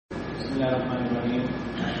Bismillahirrahmanirrahim.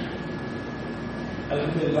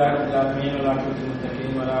 Alhamdulillahi rabbil alamin wal aqibatu lil muttaqin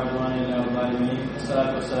wa la udwana illa 'alal zalimin.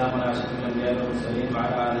 Wassalatu wassalamu ala asyrafil anbiya'i wal mursalin wa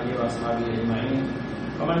ala alihi wa ashabihi ajma'in.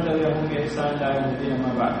 Wa man tabi'ahum bi ihsan ila yaumil din,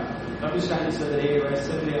 amma ba'd. Rabbi shrah li sadri wa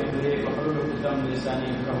yassir li amri wahlul 'uqdatam min lisani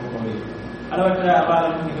yafqahu qawli. அளவற்ற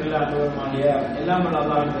அபாரம் நிகழ்வாண்டிய எல்லாம் வல்ல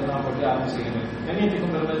அல்லாஹ்வின் நாமத்தை போட்டு ஆரம்பிக்கிறேன்.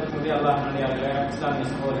 கண்ணியத்துக்கும் பெருமதிக்கும் அல்லாஹ் நல்லடியார்களே, இஸ்லாமிய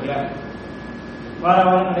சகோதரர்களே,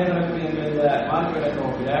 வாரம் நடைபெறக்கூடிய இந்த மார்க்க விளக்க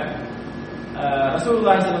வகுப்பில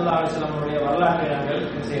ரசூலுல்லாஹி ஸல்லல்லாஹு அலைஹி வஸல்லம் அவருடைய வரலாற்றை நாங்கள்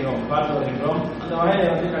செய்கிறோம், பார்த்து வருகின்றோம். அந்த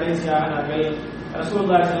வகையில் கடைசியாக நாங்கள்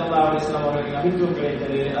ரசூலுல்லாஹி ஸல்லல்லாஹு அலைஹி வஸல்லம் அவர்களுக்கு நபித்துவம்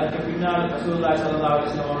கிடைத்தது, அதற்கு பின்னால் ரசூலுல்லாஹி ஸல்லல்லாஹு அலைஹி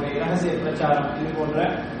வஸல்லம் அவருடைய இரகசிய பிரச்சாரம், இது போன்ற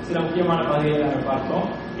சில முக்கியமான பகுதிகளை நாங்கள் பார்த்தோம்.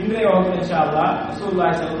 இன்றைய வகுப்பில் இன்ஷா அல்லாஹ்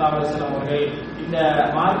ரசூலுல்லாஹி ஸல்லல்லாஹு அலைஹி வஸல்லம் அவர்கள் இந்த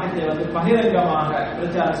மார்க்கத்தை பகிரங்கமாக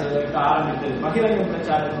பிரச்சாரம் செய்வதற்கு ஆரம்பித்தது, பகிரங்க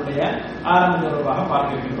பிரச்சாரத்தினுடைய ஆரம்ப தொடர்பாக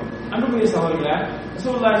பார்க்க இருக்கின்றோம். அன்புக்குரிய சகோதரர்களே,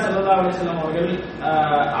 ரசூலுல்லாஹி ஸல்லல்லாஹு அலைஹி வஸல்லம் அவர்கள்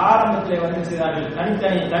ஆரம்பத்திலே செய்தார்கள்,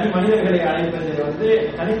 தனி மனிதர்களை அழைப்பதை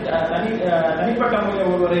தனிப்பட்ட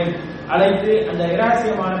முறையில் ஒருவரை அழைத்து அந்த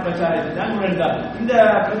இரகசியமான பிரச்சாரத்தை தான் முன்னெடுத்தார். இந்த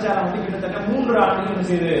பிரச்சாரம் கிட்டத்தட்ட 3 ஆண்டுகள்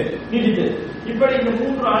செய்து நீடித்தது. இப்படி இந்த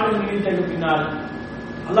 3 ஆண்டுகள் நீடித்ததற்கு பின்னால்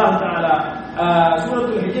அல்லாஹ் தஆலா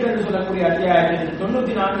சூரத்துல் ஹிஜ்ர் என்று சொல்லக்கூடிய அத்தியாயத்தின்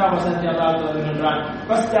 94ஆம் வசனத்தை அல்லாஹ் சொல்கின்றான்,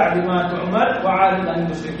 ஃபஸ்தா பிமா துஅமர் வஅரித் அனில்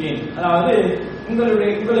முஷ்ரிகீன். அதாவது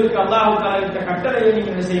உங்களுக்கு அல்லாஹ் தஆலா இட்ட கட்டளையை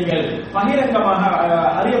நீங்கள் செய்யுங்கள், பகிரங்கமாக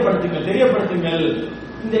அறியப்படுத்துங்கள், தெரியப்படுத்துங்கள்.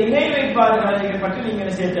 இந்த இணை வைப்பாளர்களை பற்றி நீங்க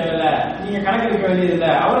என்ன செய்ய தேவையில்ல, நீங்க கணக்கெடுக்க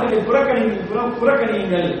வேண்டியதில்லை, அவர்களை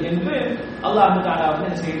புறக்கணியுங்கள் என்று அல்லாஹ் தஆலா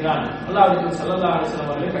என்ன செய்கிறான், அல்லாஹ்வுக்கு ஸல்லல்லாஹு அலைஹி வஸல்லம்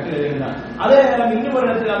அவர்களை கட்டளையிடுகிறான். அதே நேரம் இன்னும் ஒரு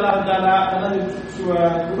இடத்தில் அல்லாஹ் தஆலா தனது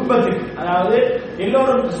குடும்பத்துக்கு, அதாவது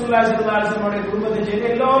எல்லோரும் ரசூலுல்லாஹி ஸல்லல்லாஹு அலைஹி வஸல்லம் குடும்பத்தை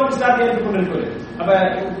சேர்ந்து எல்லோரும் இஸ்லாத்தை ஏற்றுக்கொண்டிருப்பார்கள். அப்ப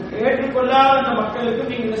ஏற்றுக்கொள்ளாத அந்த மக்களுக்கு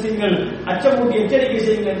நீங்க என்ன செய்யுங்கள், அச்சமூட்டி எச்சரிக்கை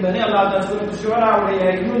செய்யுங்கள் என்பதை அல்லாஹ் தஆலா சூரத்து ஷூராவுடைய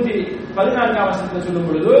 214ஆம் வசனத்தில் சொல்லும்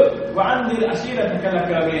பொழுது, வஅன்திர் அஷீரத்தக்கல்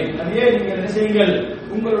அக்ரபீன், நபியே நீங்கள் என்ன செய்யுங்கள்,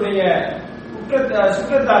 உங்களுடைய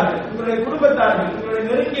சுற்றத்தார்கள், உங்களுடைய குடும்பத்தார்கள், உங்களுடைய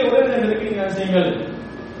நெருங்கிய உறவினர்களுக்கு நீங்கள் என்ன செய்யுங்கள்,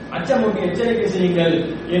 அச்சமூட்டி எச்சரிக்கை செய்யுங்கள்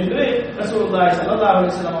என்று ரசூலுல்லாஹி ஸல்லல்லாஹு அலைஹி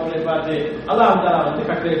வஸல்லம் அவர்களை பார்த்து அல்லாஹ் தஆலா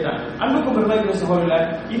கட்டளையிட்டான். அன்புக்கும் பெருமதிக்குரிய சகோதரர்களே,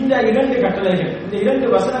 இந்த 2 கட்டளைகள், இந்த 2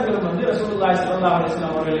 வசனங்களும் ரசூலுல்லாஹி ஸல்லல்லாஹு அலைஹி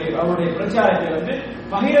வஸல்லம் அவருடைய பிரச்சாரத்தை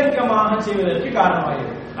பகிரங்கமாக செய்வதற்கு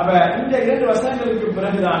காரணமாகிறது. அப்ப இந்த 2 வசனங்களுக்கு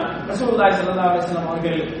பிறகுதான் ரசூலுல்லாஹி ஸல்லல்லாஹு அலைஹி வஸல்லம்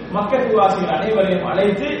அவர்கள் மக்கத்து வாசிகள் அனைவரையும்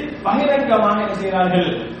அழைத்து பகிரங்கமாக என்ன செய்கிறார்கள்,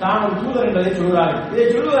 தான் ஒரு தூதர் என்பதை சொல்கிறார்கள். இதை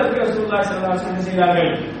சொல்வதற்கு ரசூலுல்லாஹி ஸல்லல்லாஹு அலைஹி வஸல்லம்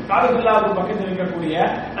செய்கிறார்கள், காபத்துல்லாஹ்வுக்கு பக்கத்தில் இருக்கக்கூடிய,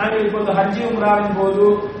 நாங்கள் இப்போது ஹஜ் உம்ராவின் போது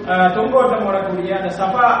தொங்கோட்டம் ஓடக்கூடிய அந்த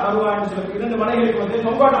சஃபா மருவா என்று சொல்லக்கூடிய 2 மலைகளுக்கு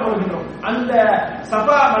தொங்கோட்டம் ஓடுகின்றோம். அந்த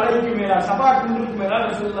சஃபா மலைக்கு மேலால், சஃபா குன்றுக்கு மேலால்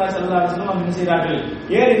ரசூலுல்லாஹி ஸல்லல்லாஹு அலைஹி வஸல்லம் என்ன செய்கிறார்கள்,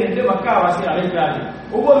 ஏறி நின்று மக்கா வாசிகள் அழைக்கிறார்கள்.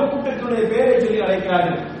 ஒவ்வொரு கூட்டத்தினுடைய பெயரை சொல்லி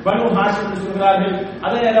அழைக்கிறார்கள். பனு ஹாஷிம் என்று சொல்கிறார்கள்,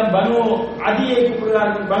 அதே நேரம் பனு அதியை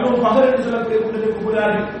கூப்பிடுகிறார்கள், பனு ஃபஹர் என்று சொல்லக்கூடிய கூட்டத்தை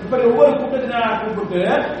கூப்பிடுகிறார்கள். இப்படி ஒவ்வொரு கூட்டத்தினராக கூப்பிட்டு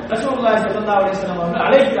ரசூலுல்லாஹி ஸல்லல்லாஹு அலைஹி வஸல்லம் அவர்கள்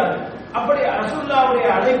அழைக்கிறார்கள். அப்படி ரசூலுல்லாஹ்வுடைய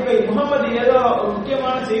அழைப்பை, முகமது ஏதோ ஒரு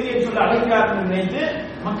முக்கியமான செய்தியை சொல்ல அழைக்கிறார் என்று நினைத்து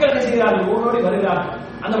மக்கள் என்ன செய்கிறார்கள், ஓடோடி வருகிறார்கள்.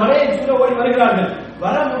 அந்த மலையை சூழ ஓடி வருகிறார்கள்.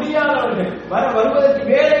 வர முடியாதவர்கள், வருவதற்கு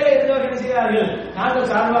வேலையில இருந்தவர்கள் என்ன செய்கிறார்கள், நாங்கள்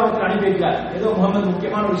சார்பாக ஒருத்தர் அனுப்பி வைக்கிறார், ஏதோ முகமது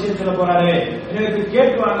முக்கியமான ஒரு விஷயம் சொல்ல போறாரு, எனக்கு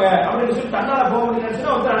கேட்டுவாங்க அப்படின்னு சொல்லி தன்னால போக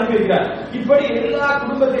முடியலன்னு ஒருத்தர் அனுப்பி வைக்கிறார். இப்படி எல்லா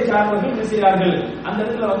குடும்பத்தை சார்ந்தவர்கள் என்ன செய்கிறார்கள், அந்த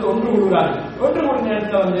இடத்துல ஒன்று கூடுகிறார்கள். ஒன்று கூடிய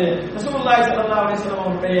நேரத்தில் ரசூலுல்லாஹி ஸல்லல்லாஹு அலைஹி வஸல்லம்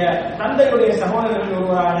அவருடைய தந்தையுடைய சகோதரர்கள்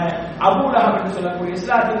ஒருவரான அபூ லஹப் என்று சொல்லக்கூடிய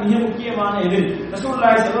இஸ்லாத்தின் மிக முக்கியமான எதிரி,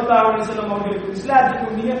 ரசூலுல்லாஹி ஸல்லல்லாஹு அலைஹி வஸல்லம் அவர்களுக்கு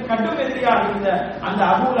இஸ்லாத்துக்கு மிக கடும் எதிரியாக இருந்த அந்த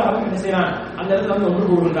அபூ லஹப் என்ன செய்யறான், அந்த இடத்துல ஒன்று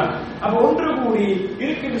கூடுகிறான். அப்ப ஒன்று கூடி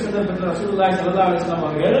இருக்கின்ற சந்தர்ப்பத்தில் ரசூலுல்லாஹி ஸல்லல்லாஹு அலைஹி வஸல்லம்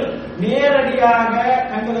அவர்கள் நேரடியாக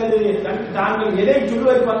தாங்கள் எதை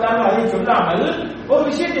சொல்வதற்கு வந்தாலும் அதை சொல்லாமல் ஒரு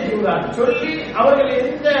விஷயத்தை சொல்கிறார்கள். சொல்லி அவர்கள்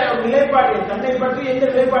எந்த நிலைப்பாட்டில், தன்னை பற்றி எந்த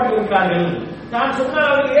நிலைப்பாட்டில் இருக்கிறார்கள், நான் சொன்னால்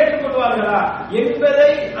அவர்கள் ஏற்றுக்கொள்வார்களா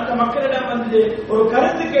என்பதை அந்த மக்களிடம் ஒரு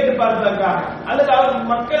கருத்து கேட்டு பார்ப்பதற்காக, அல்லது அவர்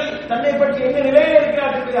மக்கள் தன்னை பற்றி எந்த நிலையில்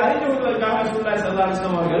இருக்கிறார்கள் என்பதை அறிந்து கொள்வதற்காக ரசூலுல்லாஹி ஸல்லல்லாஹு அலைஹி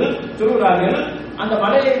வஸல்லம் அவர்கள் சொல்கிறார்கள். அந்த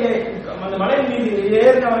மலையின் மீது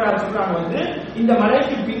ஏறினவர்கள் சொல்றாங்க, இந்த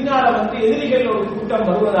மலைக்கு பின்னால எதிரிகள் ஒரு கூட்டம்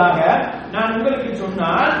வருவதாக நான் உங்களுக்கு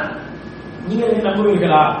சொன்னால் நீங்கள்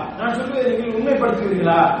நம்புவீர்களா, நான் சொல்வதை நீங்கள்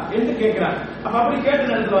உண்மைப்படுத்துவீர்களா என்று கேட்கிறாங்க. அப்ப அப்படி கேட்ட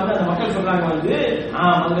நேரத்தில் அந்த மக்கள் சொல்றாங்க,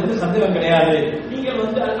 அதுல இருந்து சந்தேகம் கிடையாது, நீங்கள்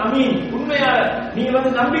அமீன் உண்மையாளர், நீங்க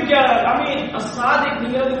நம்பிக்கையாளர், அமீன் அஸ்ஸாதிக்,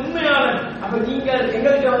 நீங்க உண்மையாளர். அப்ப நீங்க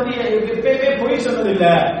எங்களுக்கு எப்பயுமே பொய்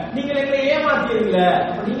சொன்னதில்லை, நீங்கள் எங்களை ஏமாத்தியதில்லை,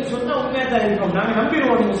 அப்ப நீங்க சொன்னா உண்மையா தான் இருக்கும், நாங்க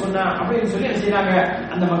நம்பிடுவோம் நீங்க சொன்னா அப்படின்னு சொல்லி என்ன செய்யறாங்க,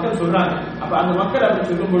 அந்த மக்கள் சொல்றாங்க. அப்ப அந்த மக்கள் அப்படி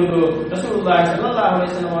சொல்லும் பொழுது ரசூலுல்லாஹி ஸல்லல்லாஹு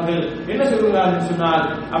அலைஹி வஸல்லம் அவர்கள் என்ன சொல்கிறார்கள் சொன்னால்,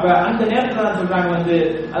 அப்ப அந்த நேரத்தில் சொல்றாங்க,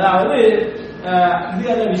 அதாவது இது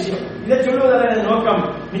அந்த விஷயம், இதை சொல்வதற்கான நோக்கம்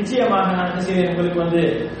நிச்சயமாக நான் என்ன செய்கிறேன், உங்களுக்கு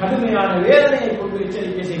கடுமையான வேதனையை கொண்டு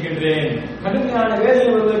எச்சரிக்கை செய்கின்றேன். கடுமையான வேதனை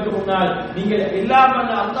வருவதற்கு முன்னால் நீங்கள் எல்லாம்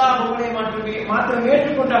அல்லாஹ் உங்களை மாத்திரம்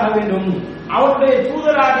ஏற்றுக்கொண்டாக வேண்டும், அவருடைய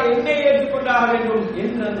தூதராக என்னை ஏற்றுக்கொண்டாக வேண்டும்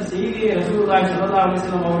என்ற அந்த செய்தியை ரசூலுல்லாஹி ஸல்லல்லாஹு அலைஹி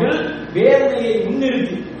வஸல்லம் அவர்கள் வேதனையை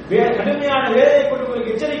முன்னிறுத்தி கடுமையான வேதனை கொண்டு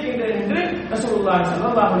உங்களுக்கு எச்சரிக்கின்றேன் என்று ரசூலுல்லாஹி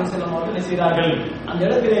ஸல்லல்லாஹு அலைஹி வஸல்லம் அவர்கள் செய்தார்கள். அந்த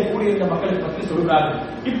இடத்திலே கூடியிருந்த மக்களுக்கு பற்றி சொல்கிறார்கள்.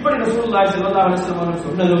 இப்படி ரசூலுல்லாஹி ஸல்லல்லாஹு அலைஹி வஸல்லம் அவர்கள்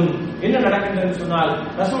சொன்னதும் என்ன நடக்கின்றது சொன்னால்,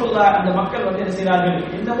 ரசூலுல்லாஹ் அந்த மக்கள் என்ன செய்கிறார்கள்,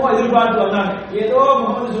 என்னமோ எதிர்பார்த்து வந்தாங்க. ஏதோ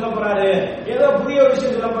முகமது சொல்ல போறாரு, ஏதோ புதிய ஒரு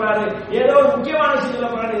விஷயம் சொல்ல போறாரு, ஏதோ ஒரு முக்கியமான விஷயம் சொல்ல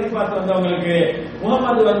போறாரு எதிர்பார்த்து வந்தவங்களுக்கு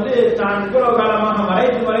முகமது தான் இவ்வளவு காலமாக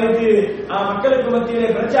மறைத்து மக்களுக்கு மத்தியிலே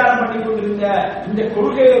பிரச்சாரம் பண்ணி கொண்டிருந்த இந்த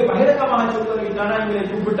கொள்கையை பகிரங்கமாக சொல்வதற்கு தானே இவரை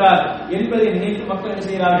கூப்பிட்டார் என்பதை நினைத்து மக்கள் என்ன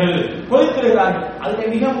செய்கிறார்கள், கொதித்திருக்கிறார்கள்.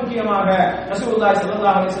 அதில் மிக முக்கியமாக ரசூலுல்லாஹி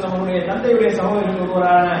ஸல்லல்லாஹு அலைஹி வஸல்லம் அவருடைய தந்தையுடைய சகோதரர்கள்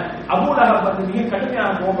ஒருவரான அபூ லஹப் மிக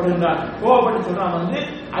கடுமையாக கோபப்படுகின்றார். கோபப்பட்டு சொல்றான்,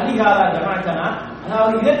 அதிகாரா ஜமாத்தனா,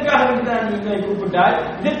 அதாவது இதற்காக வேண்டிதான் நீ எங்களை கூப்பிட்டாய்,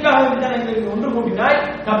 இதற்காக வேண்டிதான் எங்களை ஒன்று கூட்டினாய்,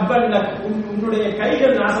 தப்பல்ல உன்னுடைய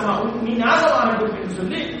கைகள் நாசமா, நீ நாசமாகட்டும் என்று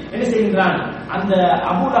சொல்லி என்ன செய்கின்றான், அந்த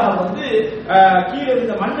அபூ லஹப் கீழே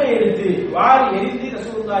இருந்த மண்ணை எடுத்து வாரி எரிந்து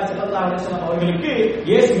ரசூலுல்லாஹி ஸல்லல்லாஹு அலைஹி வஸல்லம் அவர்களுக்கு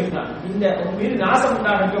ஏசுகின்றான். இந்த மீது நாசம்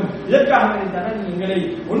உண்டாகட்டும், இதற்காக வேண்டிதான் நீ எங்களை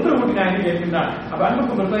ஒன்று கூட்டினாய் என்று கேட்கின்றான். அப்ப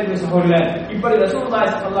அன்புக்கும் பெருமதிக்குரிய சகோதரர்களே, இப்படி ரசூலுல்லாஹி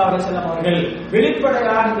ஸல்லல்லாஹு அலைஹி வஸல்லம் அவர்கள்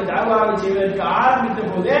வெளிப்படையாக இந்த தஅவாவை செய்வதற்கு ஆரம்பித்த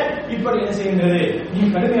போதே இப்படி என்ன செய்கின்றது, மிக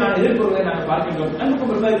கடுமையான எதிர்ப்புகளை நாங்கள் பார்க்கின்றோம்.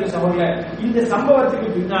 அன்புக்கும் பெருமதிக்குரிய சகோதரர்களே, இந்த சம்பவத்துக்கு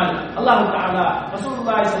பின்னால் அல்லாஹ் தஆலா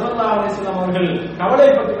ரசூலுல்லாஹி ஸல்லல்லாஹு அலைஹி வஸல்லம் அவர்கள்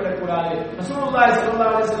கவலைப்பட்டு விடக்கூடாது, ரசூலுல்லாஹி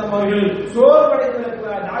ஸல்லல்லாஹு அலைஹி வஸல்லம் அவர்கள் சோர்வடைந்து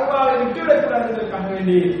விடக்கூடாது, தஅவாவை விட்டுவிடக்கூடாது என்பதற்காக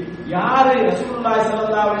வேண்டி யாரு ரசூலுல்லாஹி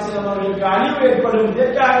ஸல்லல்லாஹு அலைஹி வஸல்லம் அவர்களுக்கு அழிவு ஏற்படும்,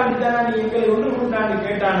 இதற்காக வேண்டிதான் நீ எங்களை ஒன்று கொண்டாண்டு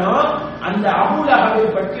கேட்டானோ அந்த அபூ லஹபை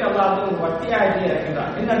பற்றி அல்லாஹ் ஒரு அத்தியாயத்தை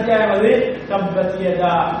இறக்கின்றான். என்ன அத்தியாயம் அது? தப்பத்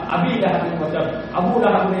யதா அபீ லஹபின் வ தப். அபூ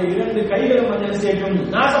லஹபுடைய இரண்டு கைகளும் மண்ணெடுத்து சேர்க்கும்,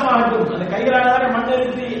 நாசமாகட்டும். அந்த கைகளால்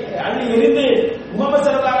மண்ணெடுத்து அள்ளி எரிந்து முஹம்மது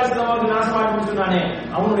ஸல்லல்லாஹு அலைஹி வஸல்லம் அவர்கள் நாசமாகட்டும் சொன்னானே,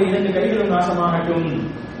 அவனுடைய இரண்டு கைகளும் நாசமாகட்டும்.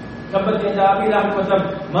 தப்பத் யதா அபீ லஹபின் வ தப்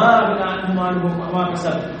மா பினா அன்ஹுமானுஹும் மா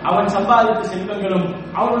கஸப். அவன் சம்பாதித்த செல்வங்களும்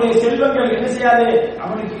அவனுடைய செல்வங்கள் என்ன செய்யாது,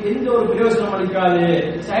 அவனுக்கு எந்த ஒரு பிரயோஜனம் அளிக்காது.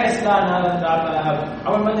 சயஸ்லா நாரன் தாத்தலஹப்.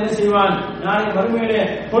 அவன் என்ன செய்வான், நாளை மறுமையிலே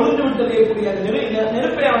கொழுந்து விட்டதே கூடிய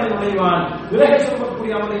நெருப்பை அவன் நுழைவான். விறகு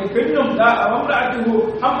சுமக்கக்கூடிய அவனுடைய பெண்ணும்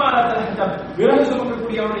விறகு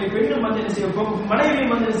சுமக்கக்கூடிய அவனுடைய பெண்ணும் என்ன செய்வான்,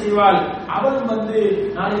 மனைவியும் என்ன செய்வாள், அவளும்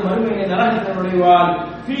நாளை மறுமையிலே நரகத்தில் நுழைவாள்.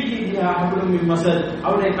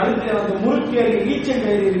 அவருடைய கழுத்தில் முறுக்கேறி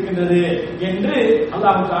ஈச்சங்கயிறு இருக்கின்றது என்று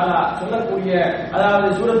அல்லாஹ் தஆலா சொல்லக்கூடிய, அதாவது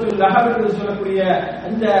சூரத்துல் லஹப் என்று சொல்லக்கூடிய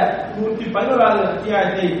அந்த 111வது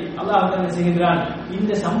அத்தியாயத்தை அல்லாஹ் என்ன செய்கின்றான்,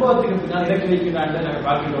 இந்த சம்பவத்துக்கு பின்னால் இறக்கி வைக்கிறான் என்று நாங்கள்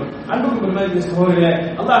பார்க்கிறோம். அன்புக்கும் பெருமதிக்குரிய சகோதரர்களே,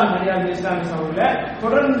 அல்லாஹ்வின் அடியார்களே, இஸ்லாமிய சகோதரர்களே,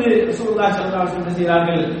 தொடர்ந்து ரசூலுல்லாஹி ஸல்லல்லாஹு அலைஹி வஸல்லம்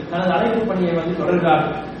செய்கிறார்கள், தனது அழைப்பு பணியை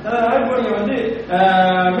தொடர்கிறார்கள், தனது அழைப்பு பணியை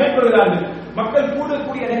மேற்கொள்கிறார்கள். மக்கள்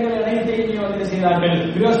கூடக்கூடிய இடங்கள் அனைத்தையும் செய்தார்கள்,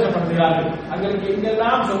 பிரயோசனப்படுத்துகிறார்கள். அங்களுக்கு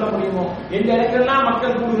எங்கெல்லாம் சொல்ல முடியுமோ, எந்த இடங்கள்லாம்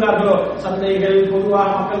மக்கள் கூடுகிறார்களோ, சந்தைகள், பொதுவாக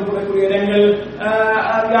மக்கள் கூடக்கூடிய இடங்கள்,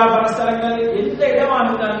 வியாபார ஸ்தலங்கள், எந்த இடமாக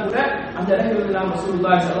இருந்தாலும் கூட அந்த இடங்கள் எல்லாம்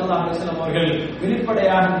ரசூலுல்லாஹி ஸல்லல்லாஹு அலைஹி வஸல்லம் அவர்கள்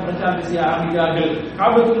வெளிப்படையாக பிரச்சாரம் செய்ய ஆரம்பிக்கிறார்கள்.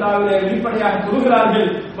 காபத்துல்லாஹ்விலே வெளிப்படையாக தொழுகிறார்கள்.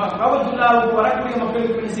 காபத்துல்லாஹ்வுக்கு வரக்கூடிய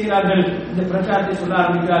மக்களுக்கு என்ன செய்கிறார்கள், இந்த பிரச்சாரத்தை சொல்ல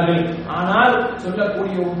ஆரம்பிக்கிறார்கள். ஆனால்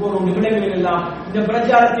சொல்லக்கூடிய ஒவ்வொரு நிமிடங்களில் எல்லாம், இந்த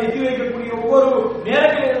பிரச்சாரத்தை எட்டி வைக்கக்கூடிய ஒவ்வொரு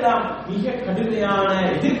நேரங்களில் எல்லாம் மிக கடுமையான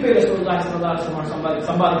எதிர்ப்பை ரசூலுல்லாஹி ஸல்லல்லாஹு அலைஹி வஸல்லம்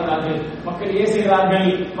சம்பாதிக்கிறார்கள். மக்கள் ஏசுகிறார்கள்,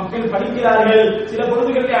 மக்கள் படிக்கிறார்கள், சில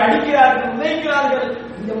பொழுதுகளை அடிக்கிறார்கள், உதைக்கிறார்கள்.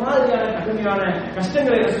 இந்த மாதிரியான கடுமையான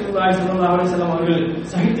கஷ்டங்களை ரசூலுல்லாஹி ஸல்லல்லாஹு அலைஹி வஸல்லம் அவர்கள்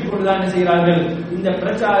சகித்துக் கொண்டுதான் செய்கிறார்கள். இந்த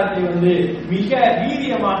பிரச்சாரத்தை மிக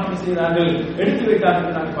வீரியமாக செய்கிறார்கள், எடுத்து வைத்தார்கள்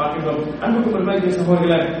என்று நாங்கள் பார்க்கிறோம். அன்புக்கும் பெருமதிக்குரிய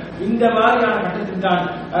சகோதரர்களே, இந்த மாதிரியான கட்டத்தில் தான்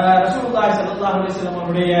ரசூலுல்லாஹி ஸல்லல்லாஹு அலைஹி வஸல்லம்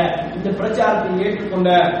அவருடைய இந்த பிரச்சாரத்தை ஏற்றுக்கொண்ட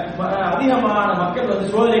அதிகமான மக்கள்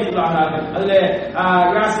சோதனைக்குள்ளாகிறார்கள். அதுல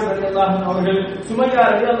யாசிர் ரலியல்லாஹு அன்ஹு அவர்கள், சுமையா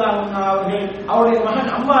ரலியல்லாஹு அன்ஹா அவர்கள், அவருடைய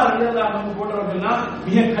மகன் அம்மார் ரலியல்லாஹு அன்ஹு போன்றவர்கள்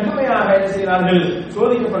மிக கடுமையாக செய்கிறார்கள்,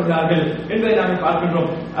 சோதிக்கப்படுகிறார்கள் என்பதை நாங்கள் பார்க்கின்றோம்.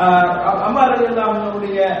 அம்மார் ரலியல்லாஹு அன்ஹு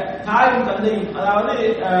அவருடைய தாயும் தந்தையும், அதாவது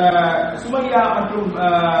சுமையா மற்றும்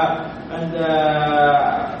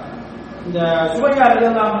இந்த சுமையா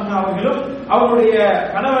ரலியல்லாஹு அன்ஹா அவர்களும் அவருடைய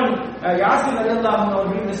கணவன் யாசிர் ரலியல்லாஹு அன்ஹு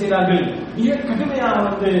அவர்கள் என்ன செய்கிறார்கள், மிக கடுமையாக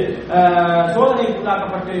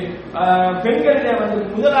சோதனைக்குள்ளாக்கப்பட்டு பெண்களிலே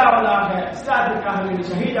முதலாவதாக இஸ்லாத்திற்காக வேண்டி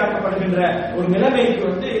ஷஹீதாக்கப்படுகின்ற ஒரு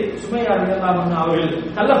நிலைமைக்கு சுமையா ரலியல்லாஹு அன்ஹா அவர்கள்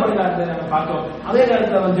தள்ளப்படுகிறார்கள் நாங்கள் பார்த்தோம். அதே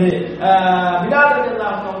நேரத்தில் பிலால்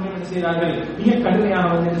ரலியல்லாஹு அன்ஹு அவர்கள் என்ன செய்கிறார்கள், மிக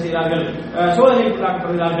கடுமையாக என்ன செய்கிறார்கள்,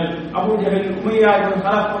 சோதனைக்குள்ளாக்கப்படுகிறார்கள். அபூ ஜஹல், உமையா இப்னு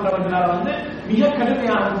கலப் போன்றவர்களால் மிக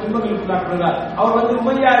கடுமையான துன்பங்களுக்குள்ளாக்கப்படுகிறார். அவர்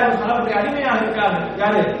உமையார் சலப்புடைய அடிமையாக இருக்கார்.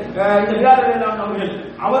 யாரு? இந்த பிலால் ரலியல்லாஹு அவர்கள்.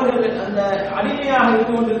 அவர்கள் அந்த அடிமையாக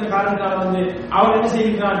இருந்து கொண்டிருந்த காரணத்தால் அவர் என்ன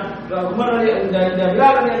செய்கிறான், உமர் இந்த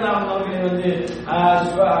பிலால் ரலியல்லாஹு அவர்களை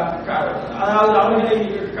அதாவது அவர்களை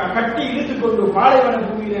கட்டி இழுத்துக் கொண்டு பாலைவன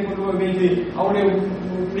பூமியிலே கொண்டு போய் வைத்து அவருடைய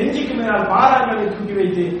நெஞ்சுக்கு மேலால் பாறாங்களை தூக்கி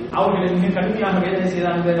வைத்து அவர்களை மிக கடுமையாக வேதனை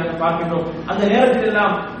செய்தார் என்பதை நாங்கள் பார்க்கின்றோம். அந்த நேரத்தில்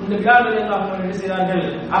எல்லாம் இந்த பிலால் ரலியல்லாஹு அவர்கள் என்ன செய்தார்கள்,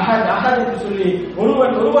 அஹத் அஹத் என்று சொல்லி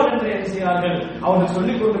ஒருவன் ஒருவன் என்று என்ன செய்தார்கள் அவர்கள்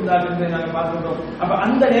சொல்லிக் கொண்டிருந்தார்கள் என்பதை நாங்கள் பார்க்கின்றோம். அப்ப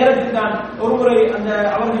அந்த நேரத்தில் தான் ஒருமுறை அந்த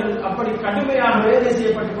அவர்கள் அப்படி கடுமையாக வேதனை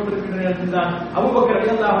செய்யப்பட்டுக் கொண்டிருக்கின்ற நேரத்தில் தான் அபூபக்கர்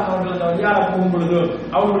ரலியல்லாஹு அவர்கள் அந்த வழியாக போகும் பொழுது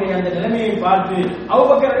அவருடைய அந்த நிலைமையை பார்த்து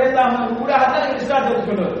அபூபக்கர் ரலியல்லாஹு கூட இஸ்லாத்தை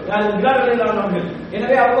கொண்டவர் யார்? பிலால் ரலியல்லாஹு அவர்கள்.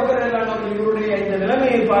 எனவே அபூபக்கர் ரலியல்லாஹு அவர்கள் இவருடைய இந்த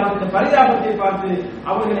நிலைமையை பார்த்து இந்த பரிதாபத்தை பார்த்து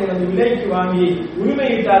அவர்களை விலைக்கு வாங்கி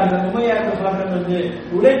உரிமையிட்டார்கள். உமையார்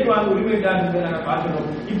விலைக்கு வாங்கி உரிமையிட்டார்கள் என்பதை நாங்கள் பார்க்கிறோம்.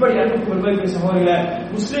 இப்படி அன்புக்கு சகோதரர்களே,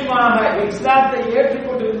 முஸ்லிமாக இஸ்லாத்தை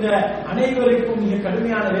ஏற்றுக்கொண்டிருந்த அனைவருக்கும் மிக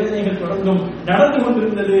கடுமையான வேதனைகள் தொடர்ந்தும் நடந்து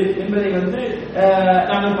கொண்டிருந்தது என்பதை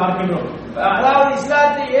நாங்கள் பார்க்கின்றோம். அதாவது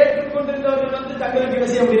இஸ்லாத்தை ஏற்றுக்கொண்டிருந்தவர்கள் தங்களுக்கு என்ன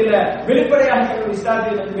செய்ய முடியல, வெளிப்படையாக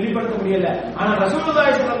இஸ்லாத்தை வெளிப்படுத்த முடியல. ஆனால்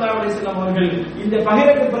ரசூலுல்லாஹி ஸல்லல்லாஹு அலைஹி வஸல்லம் அவர்கள் இந்த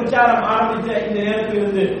பகிரங்க பிரச்சாரம் ஆரம்பித்த இந்த நேரத்தில்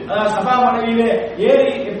இருந்து, அதாவது சபா மலையிலே ஏறி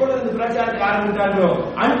எப்பொழுது இந்த பிரச்சாரத்தை ஆரம்பித்தார்களோ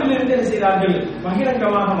அன்றிலிருந்து என்ன செய்தார்கள்,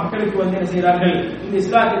 பகிரங்கமாக மக்களுக்கு என்ன செய்தார்கள், இந்த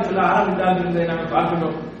இஸ்லாத்தை சொல்ல ஆரம்பித்தார்கள் என்பதை நாங்கள்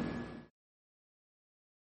பார்க்கின்றோம்.